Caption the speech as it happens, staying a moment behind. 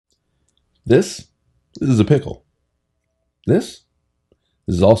This is a pickle. This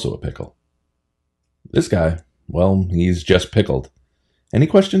is also a pickle. This guy, well, he's just pickled. Any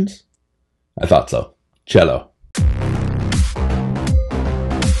questions? I thought so. Cello.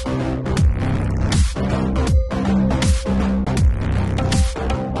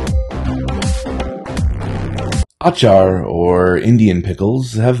 Achar, or Indian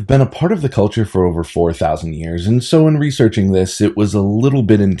pickles, have been a part of the culture for over 4,000 years, and so in researching this, it was a little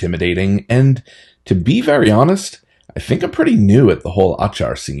bit intimidating, and to be very honest, I think I'm pretty new at the whole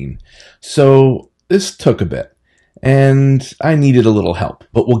Achar scene. So this took a bit, and I needed a little help,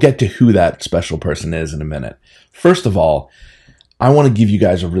 but we'll get to who that special person is in a minute. First of all, I want to give you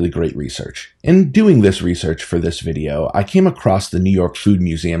guys a really great research. In doing this research for this video, I came across the New York Food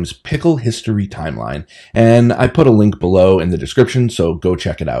Museum's Pickle History Timeline, and I put a link below in the description, so go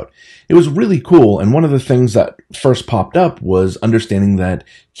check it out. It was really cool, and one of the things that first popped up was understanding that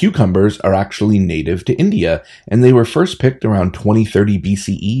cucumbers are actually native to India, and they were first picked around 2030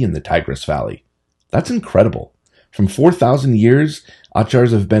 BCE in the Tigris Valley. That's incredible. From 4,000 years,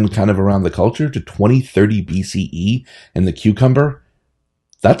 ACHARS have been kind of around the culture to 2030 BCE, and the cucumber,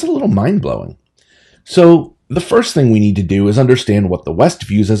 that's a little mind-blowing. So the first thing we need to do is understand what the West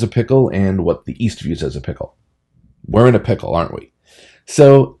views as a pickle and what the East views as a pickle. We're in a pickle, aren't we?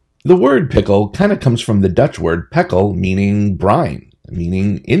 So the word pickle kind of comes from the Dutch word pekel, meaning brine,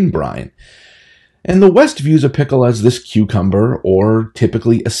 meaning in brine. And the West views a pickle as this cucumber, or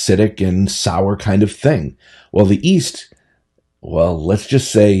typically acidic and sour kind of thing. While the East, well, let's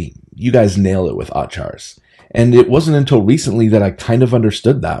just say you guys nail it with ACHARS. And it wasn't until recently that I kind of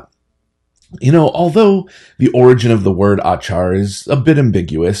understood that. You know, although the origin of the word Achar is a bit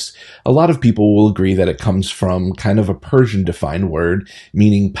ambiguous, a lot of people will agree that it comes from kind of a Persian defined word,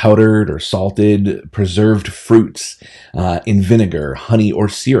 meaning powdered or salted, preserved fruits in vinegar, honey, or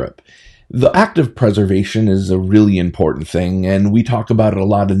syrup. The act of preservation is a really important thing, and we talk about it a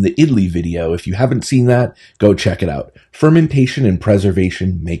lot in the Italy video. If you haven't seen that, go check it out. Fermentation and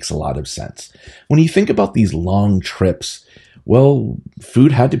preservation makes a lot of sense. When you think about these long trips, well,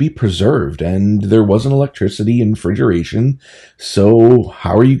 food had to be preserved, and there wasn't electricity and refrigeration, so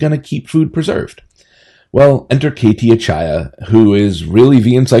how are you going to keep food preserved? Well, enter KT Achaya, who is really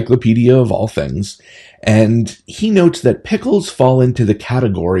the encyclopedia of all things, and he notes that pickles fall into the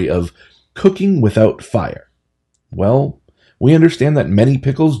category of cooking without fire. Well, we understand that many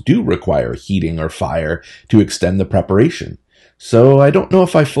pickles do require heating or fire to extend the preparation, so I don't know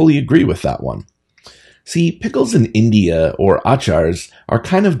if I fully agree with that one. See, pickles in India, or achars, are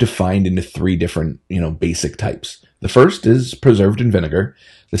kind of defined into three different, basic types. The first is preserved in vinegar,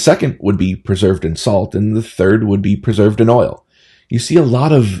 the second would be preserved in salt, and the third would be preserved in oil. You see a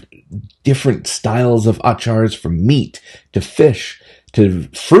lot of different styles of achars, from meat to fish to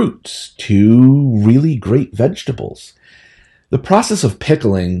fruits to really great vegetables. The process of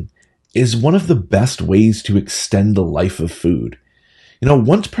pickling is one of the best ways to extend the life of food.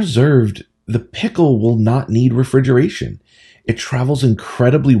 Once preserved, the pickle will not need refrigeration. It travels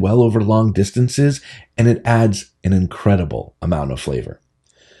incredibly well over long distances, and it adds an incredible amount of flavor.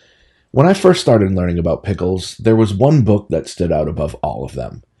 When I first started learning about pickles, there was one book that stood out above all of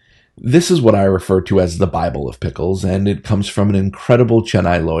them. This is what I refer to as the Bible of pickles, and it comes from an incredible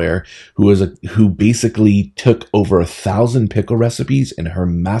Chennai lawyer who basically took over 1,000 pickle recipes in her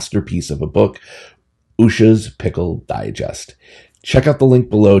masterpiece of a book, Usha's Pickle Digest. Check out the link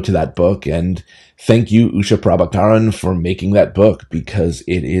below to that book, and thank you, Usha Prabhakaran, for making that book, because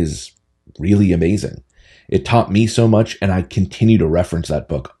it is really amazing. It taught me so much, and I continue to reference that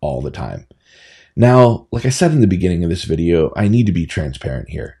book all the time. Now, like I said in the beginning of this video, I need to be transparent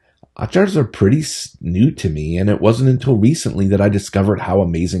here. Achars are pretty new to me, and it wasn't until recently that I discovered how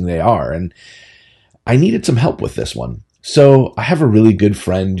amazing they are, and I needed some help with this one. So I have a really good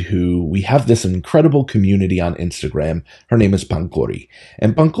friend who we have this incredible community on Instagram. Her name is Pankhuri.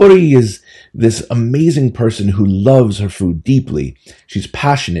 And Pankhuri is this amazing person who loves her food deeply. She's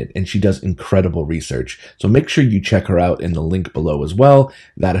passionate and she does incredible research. So make sure you check her out in the link below as well.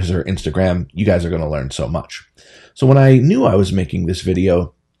 That is her Instagram. You guys are going to learn so much. So when I knew I was making this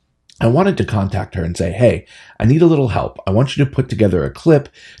video, I wanted to contact her and say, hey, I need a little help. I want you to put together a clip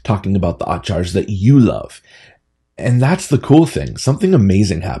talking about the achars that you love. And that's the cool thing. Something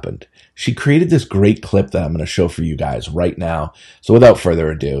amazing happened. She created this great clip that I'm going to show for you guys right now. So without further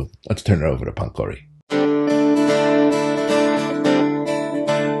ado, let's turn it over to Pankhuri.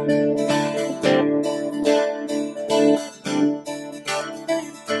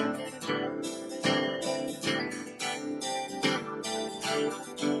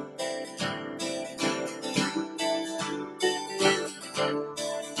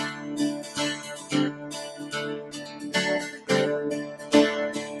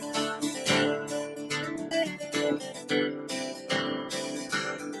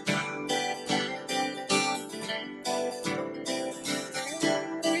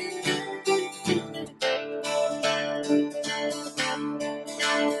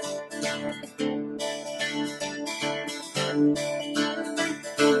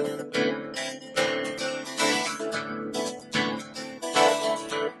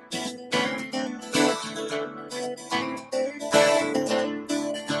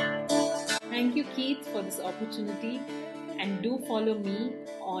 this opportunity, and do follow me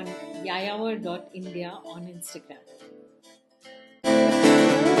on yayavar.india on Instagram.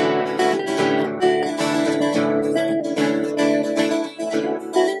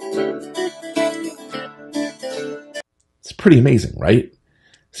 It's pretty amazing, right?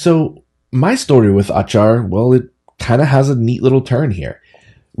 So my story with Achar, well, it kind of has a neat little turn here.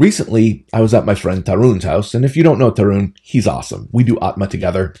 Recently, I was at my friend Tarun's house, and if you don't know Tarun, he's awesome. We do Atma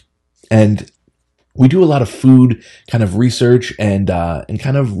together, and we do a lot of food kind of research and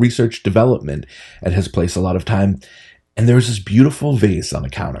kind of research development at his place a lot of time. And there was this beautiful vase on the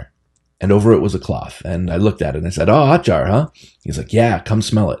counter, and over it was a cloth. And I looked at it and I said, "Oh, Achar, huh?" He's like, "Yeah, come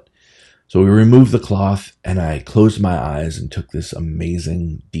smell it." So we removed the cloth, and I closed my eyes and took this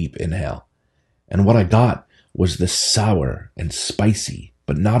amazing deep inhale. And what I got was this sour and spicy,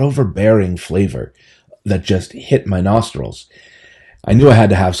 but not overbearing flavor that just hit my nostrils. I knew I had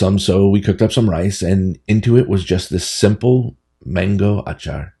to have some, so we cooked up some rice, and into it was just this simple mango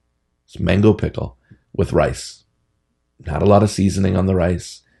achar. It's mango pickle with rice. Not a lot of seasoning on the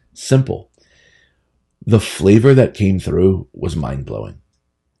rice. Simple. The flavor that came through was mind-blowing.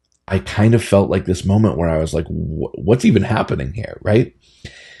 I kind of felt like this moment where I was like, what's even happening here, right?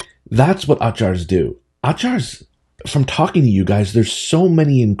 That's what achars do. Achars, from talking to you guys, there's so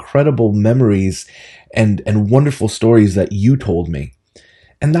many incredible memories and wonderful stories that you told me.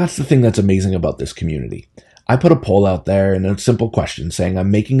 And that's the thing that's amazing about this community. I put a poll out there and a simple question saying,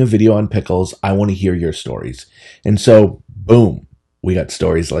 I'm making a video on pickles. I want to hear your stories. And so, boom, we got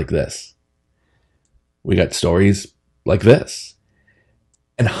stories like this. We got stories like this.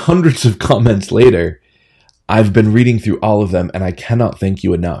 And hundreds of comments later, I've been reading through all of them, and I cannot thank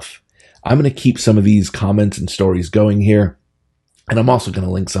you enough. I'm going to keep some of these comments and stories going here, and I'm also going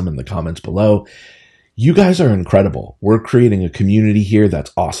to link some in the comments below. You guys are incredible. We're creating a community here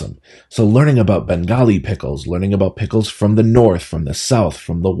that's awesome. So learning about Bengali pickles, learning about pickles from the north, from the south,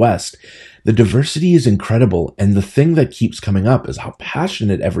 from the west, the diversity is incredible, and the thing that keeps coming up is how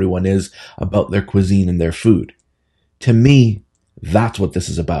passionate everyone is about their cuisine and their food. To me, that's what this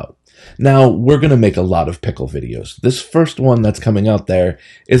is about. Now, we're going to make a lot of pickle videos. This first one that's coming out there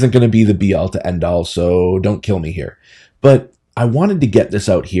isn't going to be the be-all to end-all, so don't kill me here. But I wanted to get this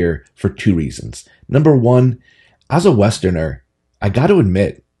out here for two reasons. Number one, as a Westerner, I got to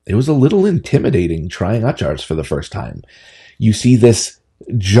admit, it was a little intimidating trying achars for the first time. You see this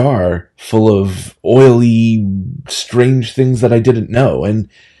jar full of oily, strange things that I didn't know, and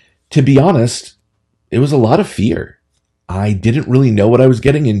to be honest, it was a lot of fear. I didn't really know what I was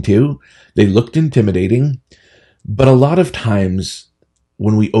getting into. They looked intimidating, but a lot of times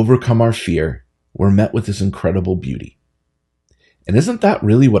when we overcome our fear, we're met with this incredible beauty. And isn't that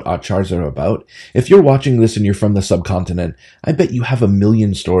really what achars are about? If you're watching this and you're from the subcontinent, I bet you have a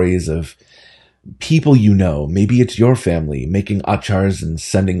million stories of people you know. Maybe it's your family making achars and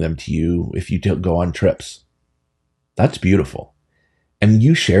sending them to you if you go on trips. That's beautiful. And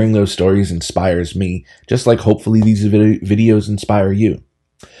you sharing those stories inspires me, just like hopefully these videos inspire you.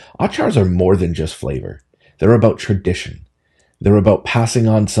 Achars are more than just flavor. They're about tradition. They're about passing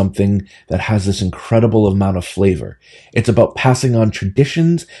on something that has this incredible amount of flavor. It's about passing on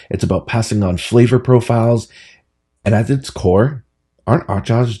traditions. It's about passing on flavor profiles. And at its core, aren't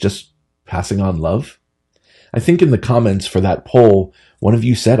achars just passing on love? I think in the comments for that poll, one of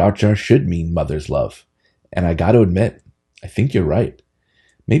you said achar should mean mother's love. And I got to admit, I think you're right.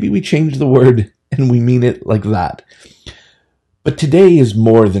 Maybe we change the word and we mean it like that. But today is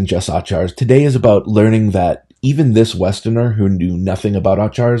more than just achars. Today is about learning that even this Westerner who knew nothing about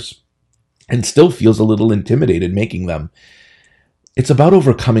achars and still feels a little intimidated making them, it's about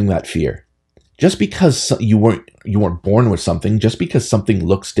overcoming that fear. Just because you weren't born with something, just because something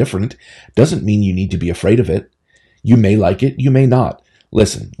looks different, doesn't mean you need to be afraid of it. You may like it, you may not.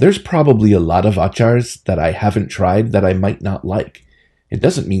 Listen, there's probably a lot of achars that I haven't tried that I might not like. It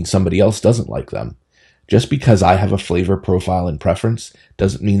doesn't mean somebody else doesn't like them. Just because I have a flavor profile and preference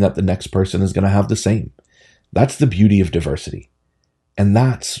doesn't mean that the next person is going to have the same. That's the beauty of diversity. And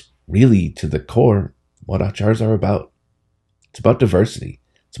that's really, to the core, what achars are about. It's about diversity.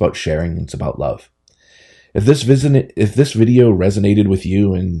 It's about sharing. It's about love. If this video resonated with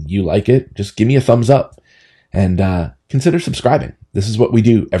you and you like it, just give me a thumbs up and consider subscribing. This is what we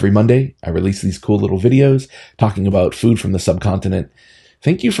do every Monday. I release these cool little videos talking about food from the subcontinent.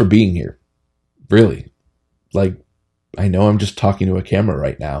 Thank you for being here. Really. Like, I know I'm just talking to a camera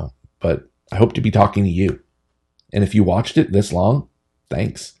right now, but I hope to be talking to you. And if you watched it this long,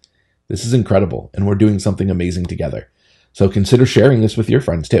 thanks. This is incredible, and we're doing something amazing together. So consider sharing this with your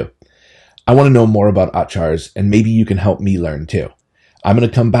friends too. I want to know more about achars, and maybe you can help me learn too. I'm going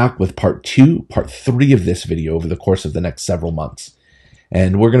to come back with part 2, part 3 of this video over the course of the next several months.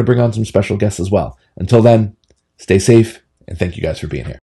 And we're going to bring on some special guests as well. Until then, stay safe, and thank you guys for being here.